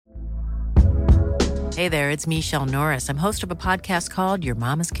Hey there, it's Michelle Norris. I'm host of a podcast called Your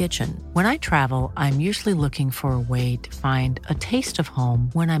Mama's Kitchen. When I travel, I'm usually looking for a way to find a taste of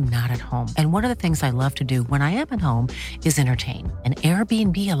home when I'm not at home. And one of the things I love to do when I am at home is entertain. And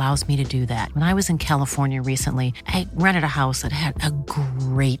Airbnb allows me to do that. When I was in California recently, I rented a house that had a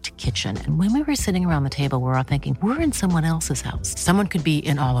great kitchen. And when we were sitting around the table, we were all thinking, we're in someone else's house. Someone could be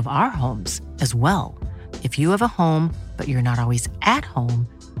in all of our homes as well. If you have a home, but you're not always at home,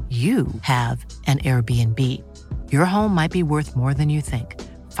 you have an Airbnb. Your home might be worth more than you think.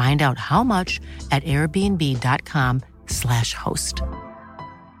 Find out how much at airbnb.com/host.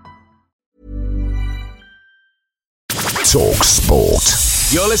 talkSPORT.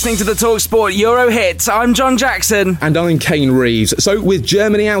 You're listening to the talkSPORT Euro Hits. I'm John Jackson. And I'm Kane Reeves. So with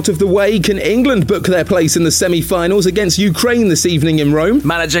Germany out of the way, can England book their place in the semi-finals against Ukraine this evening in Rome?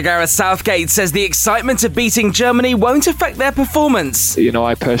 Manager Gareth Southgate says the excitement of beating Germany won't affect their performance. You know,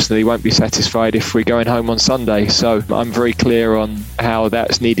 I personally won't be satisfied if we're going home on Sunday, so I'm very clear on how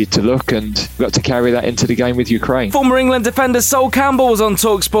that's needed to look, and we've got to carry that into the game with Ukraine. Former England defender Sol Campbell was on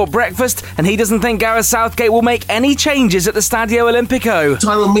talkSPORT Breakfast, and he doesn't think Gareth Southgate will make any changes at the Stadio Olimpico.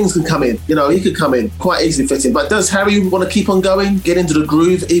 Tyrone Mings can come in, he could come in, quite easily fit in. But does Harry want to keep on going, get into the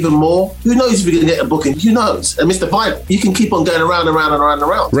groove even more? Who knows if we're going to get a booking? Who knows? And Mr. Pipe, you can keep on going around and around and around and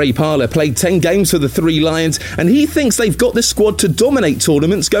around. Ray Parlour played 10 games for the Three Lions, and he thinks they've got the squad to dominate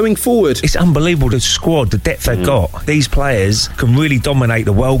tournaments going forward. It's unbelievable, the squad, the depth they've got. These players can really dominate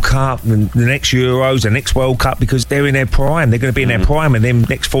the World Cup, and the next Euros, the next World Cup, because they're in their prime. They're going to be in their prime in them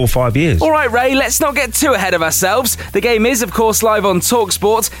next 4 or 5 years. All right, Ray, let's not get too ahead of ourselves. The game is, of course, live on talkSPORT.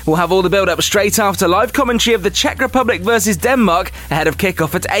 We'll have all the build-up straight after live commentary of the Czech Republic versus Denmark ahead of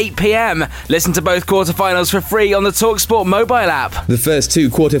kick-off at 8 p.m. Listen to both quarter-finals for free on the talkSPORT mobile app. The first 2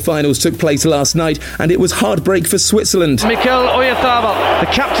 quarter-finals took place last night, and it was heartbreak for Switzerland. Mikel Oyarzabal, the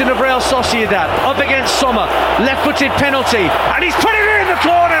captain of Real Sociedad, up against Sommer, left-footed penalty, and he's put it in the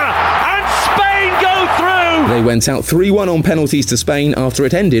corner, and Spain go through! They went out 3-1 on penalties to Spain after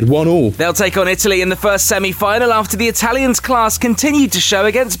it ended 1-1. They'll take on Italy in the first semi-final after the Italians' class continued to show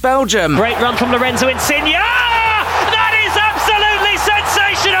against Belgium. Great run from Lorenzo Insigne. That is absolutely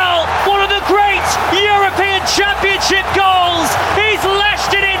sensational! One of the great European Championship goals. He's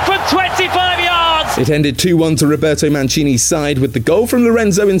lashed it in from 25 yards. It ended 2-1 to Roberto Mancini's side, with the goal from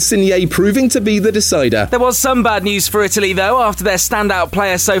Lorenzo Insigne proving to be the decider. There was some bad news for Italy, though, after their standout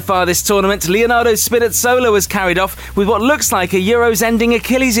player so far this tournament, Leonardo Spinazzola, was carried off with what looks like a Euros-ending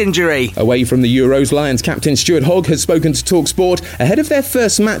Achilles injury. Away from the Euros, Lions captain Stuart Hogg has spoken to talkSPORT ahead of their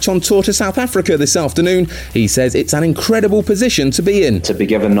first match on tour to South Africa this afternoon. He says it's an incredible position to be in. To be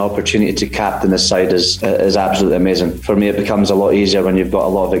given the opportunity to captain this side is absolutely amazing. For me, it becomes a lot easier when you've got a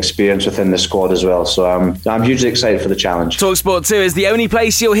lot of experience within the squad as well. So I'm hugely excited for the challenge. talkSPORT 2 is the only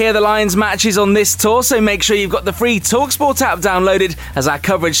place you'll hear the Lions matches on this tour, so make sure you've got the free talkSPORT app downloaded as our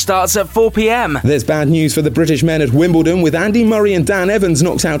coverage starts at 4 p.m. There's bad news for the British men at Wimbledon, with Andy Murray and Dan Evans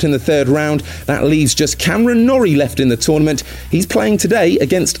knocked out in the third round. That leaves just Cameron Norrie left in the tournament. He's playing today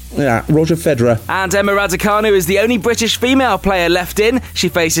against Roger Federer. And Emma Raducanu is the only British female player left in. She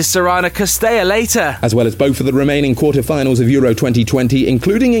faces Sorana Costella later. As well as both of the remaining quarter-finals of Euro 2020,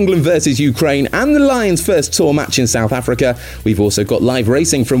 including England versus Ukraine and the Lions' first tour match in South Africa. We've also got live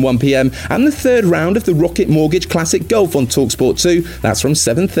racing from 1 p.m. and the third round of the Rocket Mortgage Classic Golf on talkSPORT 2. That's from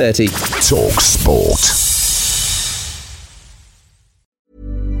 7:30. talkSPORT.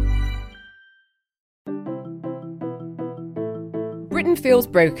 Britain feels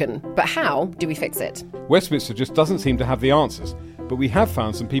broken, but how do we fix it? Westminster just doesn't seem to have the answers, but we have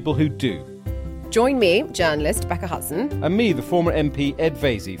found some people who do. Join me, journalist Becca Hudson, And me, the former MP Ed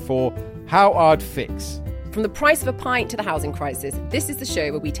Vaizey, for How I'd Fix. from the price of a pint to the housing crisis. This is the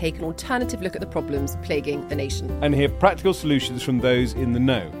show where we take an alternative look at the problems plaguing the nation. And hear practical solutions from those in the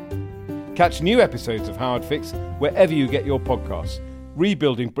know. Catch new episodes of How I'd Fix wherever you get your podcasts.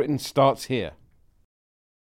 Rebuilding Britain starts here.